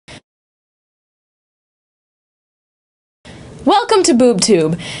Welcome to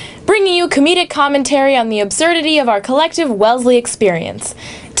Boobtube, bringing you comedic commentary on the absurdity of our collective Wellesley experience.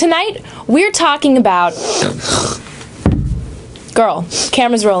 Tonight, we're talking about... Girl,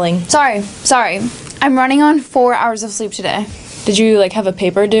 camera's rolling. Sorry. I'm running on 4 hours of sleep today. Did you, have a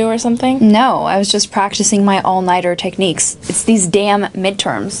paper due or something? No, I was just practicing my all-nighter techniques. It's these damn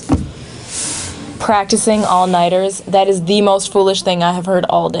midterms. Practicing all-nighters? That is the most foolish thing I have heard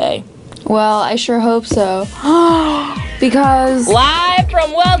all day. Well, I sure hope so. Because... Live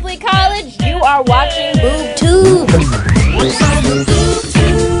from Wellesley College, you are watching Boobtube. What's on the Boobtube?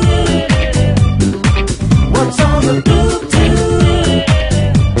 What's on the Boobtube?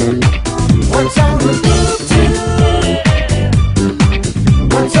 What's on the Boobtube?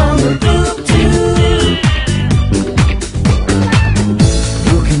 What's on the Boobtube?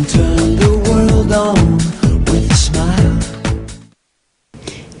 You can turn the world on with a smile.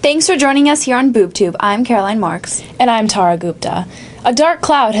 Thanks for joining us here on Boobtube. I'm Caroline Marks. And I'm Tara Gupta. A dark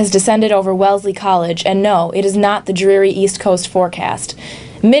cloud has descended over Wellesley College, and no, it is not the dreary East Coast forecast.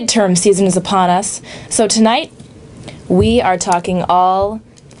 Midterm season is upon us, so tonight, we are talking all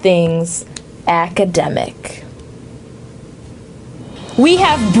things academic. We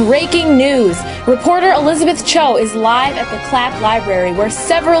have breaking news. Reporter Elizabeth Cho is live at the Clapp Library, where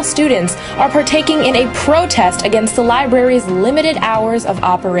several students are partaking in a protest against the library's limited hours of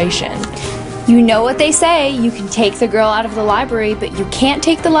operation. You know what they say, you can take the girl out of the library, but you can't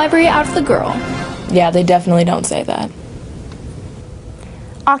take the library out of the girl. Yeah, they definitely don't say that.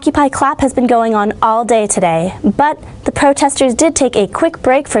 Occupy Clapp has been going on all day today, but the protesters did take a quick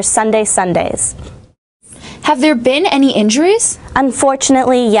break for Sundays. Have there been any injuries?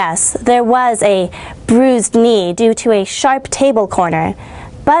 Unfortunately, yes, there was a bruised knee due to a sharp table corner,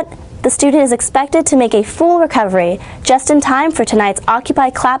 but the student is expected to make a full recovery just in time for tonight's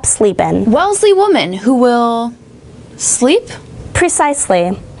Occupy Clapp sleep-in. Wellesley woman who will sleep?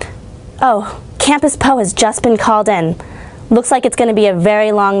 Precisely. Oh, Campus Poe has just been called in. Looks like it's going to be a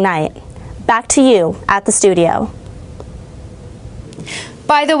very long night. Back to you at the studio.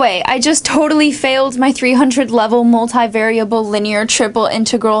 By the way, I just totally failed my 300-level multivariable linear triple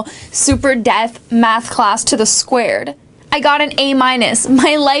integral super death math class to the squared. I got an A-. My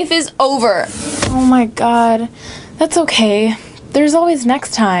life is over. Oh my god. That's okay. There's always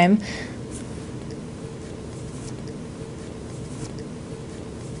next time.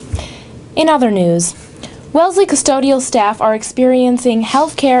 In other news, Wellesley custodial staff are experiencing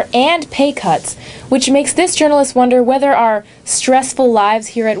healthcare and pay cuts, which makes this journalist wonder whether our stressful lives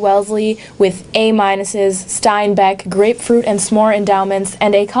here at Wellesley, with A-, Steinbeck, grapefruit and s'more endowments,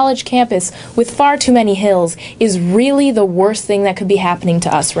 and a college campus with far too many hills, is really the worst thing that could be happening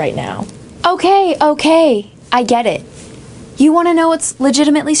to us right now. Okay, I get it. You want to know what's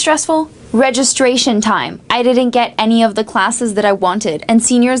legitimately stressful? Registration time. I didn't get any of the classes that I wanted, and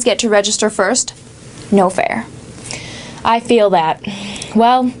seniors get to register first. No fair. I feel that.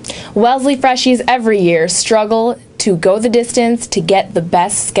 Well, Wellesley freshies every year struggle to go the distance to get the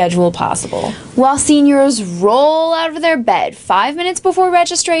best schedule possible. While seniors roll out of their bed 5 minutes before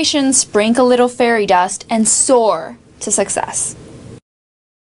registration, sprinkle a little fairy dust, and soar to success.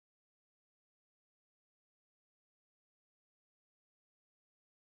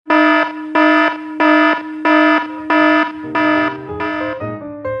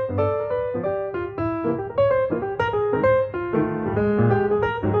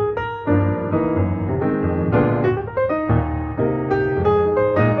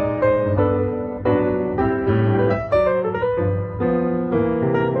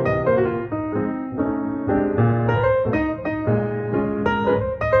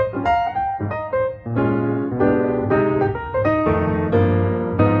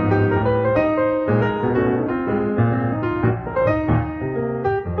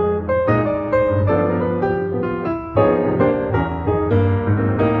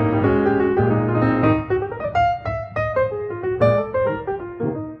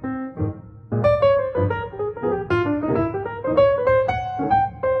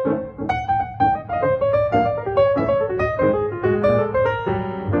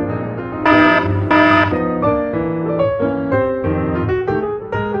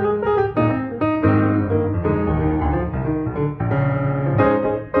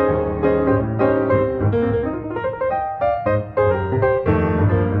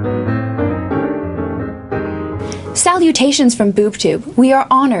 Salutations from Boobtube. We are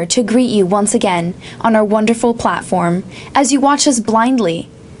honored to greet you once again on our wonderful platform as you watch us blindly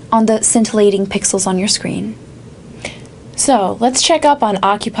on the scintillating pixels on your screen. So, let's check up on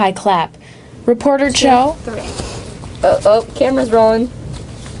Occupy Clapp. Reporter Cho. Oh, camera's rolling.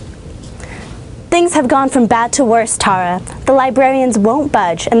 Things have gone from bad to worse, Tara. The librarians won't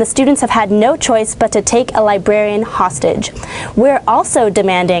budge, and the students have had no choice but to take a librarian hostage. We're also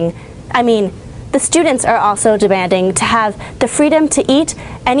demanding, the students are also demanding to have the freedom to eat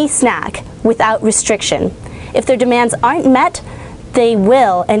any snack without restriction. If their demands aren't met, they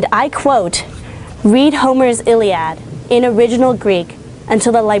will, and I quote, read Homer's Iliad in original Greek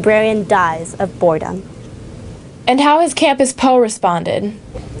until the librarian dies of boredom. And how has Campus Po responded?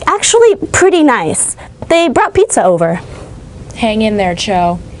 Actually, pretty nice. They brought pizza over. Hang in there,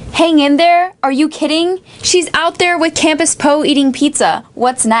 Cho. Hang in there? Are you kidding? She's out there with Campus Po eating pizza.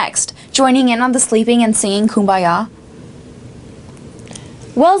 What's next? Joining in on the sleeping and singing Kumbaya?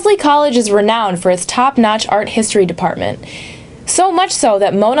 Wellesley College is renowned for its top-notch art history department. So much so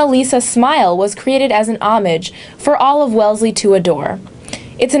that Mona Lisa's smile was created as an homage for all of Wellesley to adore.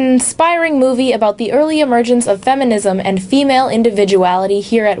 It's an inspiring movie about the early emergence of feminism and female individuality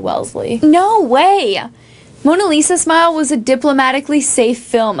here at Wellesley. No way! Mona Lisa's Smile was a diplomatically safe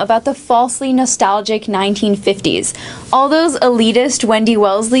film about the falsely nostalgic 1950s. All those elitist Wendy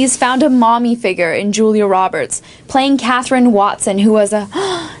Wellesleys found a mommy figure in Julia Roberts, playing Katherine Watson, who was a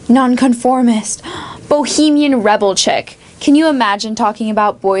nonconformist, bohemian rebel chick. Can you imagine talking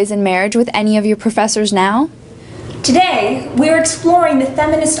about boys and marriage with any of your professors now? Today, we're exploring the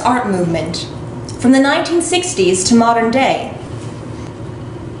feminist art movement, from the 1960s to modern day.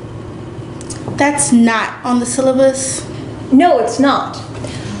 That's not on the syllabus. No, it's not.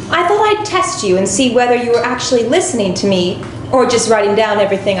 I thought I'd test you and see whether you were actually listening to me or just writing down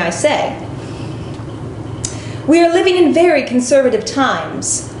everything I say. We are living in very conservative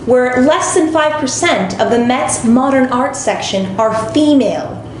times, where less than 5% of the Met's modern art section are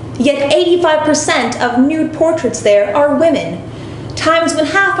female, yet 85% of nude portraits there are women. Times when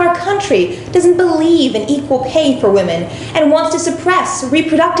half our country doesn't believe in equal pay for women and wants to suppress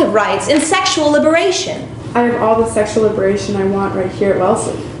reproductive rights and sexual liberation. I have all the sexual liberation I want right here at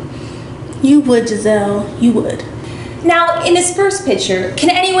Wellesley. You would, Giselle. You would. Now, in this first picture,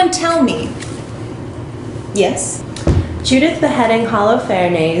 can anyone tell me? Yes? Judith Beheading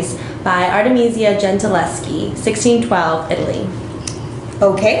Holofernes by Artemisia Gentileschi, 1612, Italy.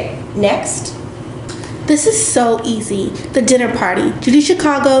 Okay, next. This is so easy. The Dinner Party, Judy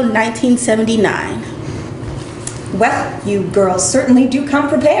Chicago, 1979. Well, you girls certainly do come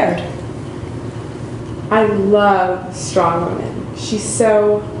prepared. I love strong women. She's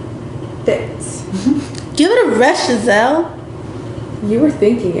so fit. Give it a rest, Giselle. You were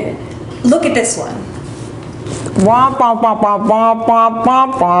thinking it. Look at this one.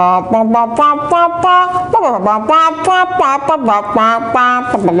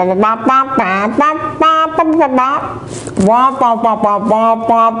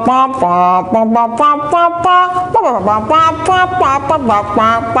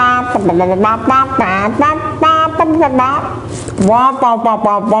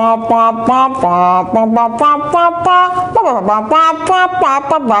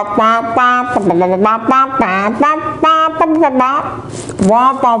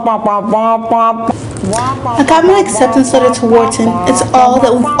 I got my acceptance letter to Wharton. It's all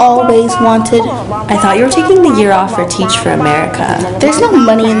that we've always wanted. I thought you were taking the year off for Teach for America. There's no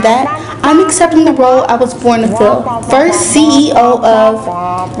money in that. I'm accepting the role I was born to fill. First CEO of...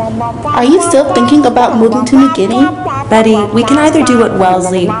 Are you still thinking about moving to New Guinea? Betty, we can either do what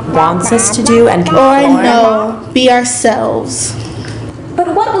Wellesley wants us to do and conform, Or no, be ourselves.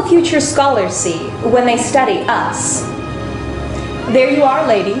 But what will future scholars see when they study us? There you are,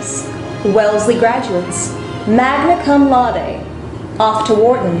 ladies. Wellesley graduates. Magna cum laude. Off to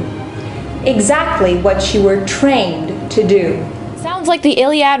Wharton. Exactly what you were trained to do. Sounds like the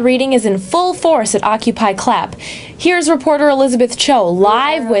Iliad reading is in full force at Occupy Clapp. Here's reporter Elizabeth Cho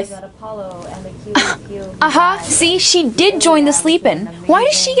live with... See, she did join the sleep-in. Why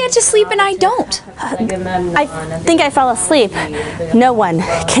does she get to sleep and I don't? I think I fell asleep. No one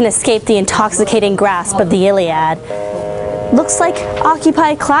can escape the intoxicating grasp of the Iliad. Looks like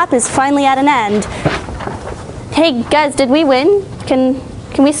Occupy Clapp is finally at an end. Hey guys, did we win? Can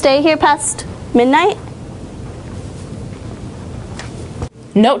we stay here past midnight?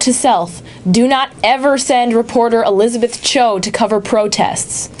 Note to self, do not ever send reporter Elizabeth Cho to cover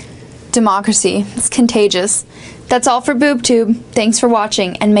protests. Democracy. It's contagious. That's all for Boobtube. Thanks for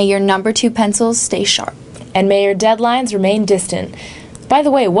watching, and may your number 2 pencils stay sharp. And may your deadlines remain distant. By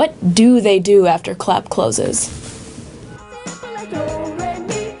the way, what do they do after Clapp closes?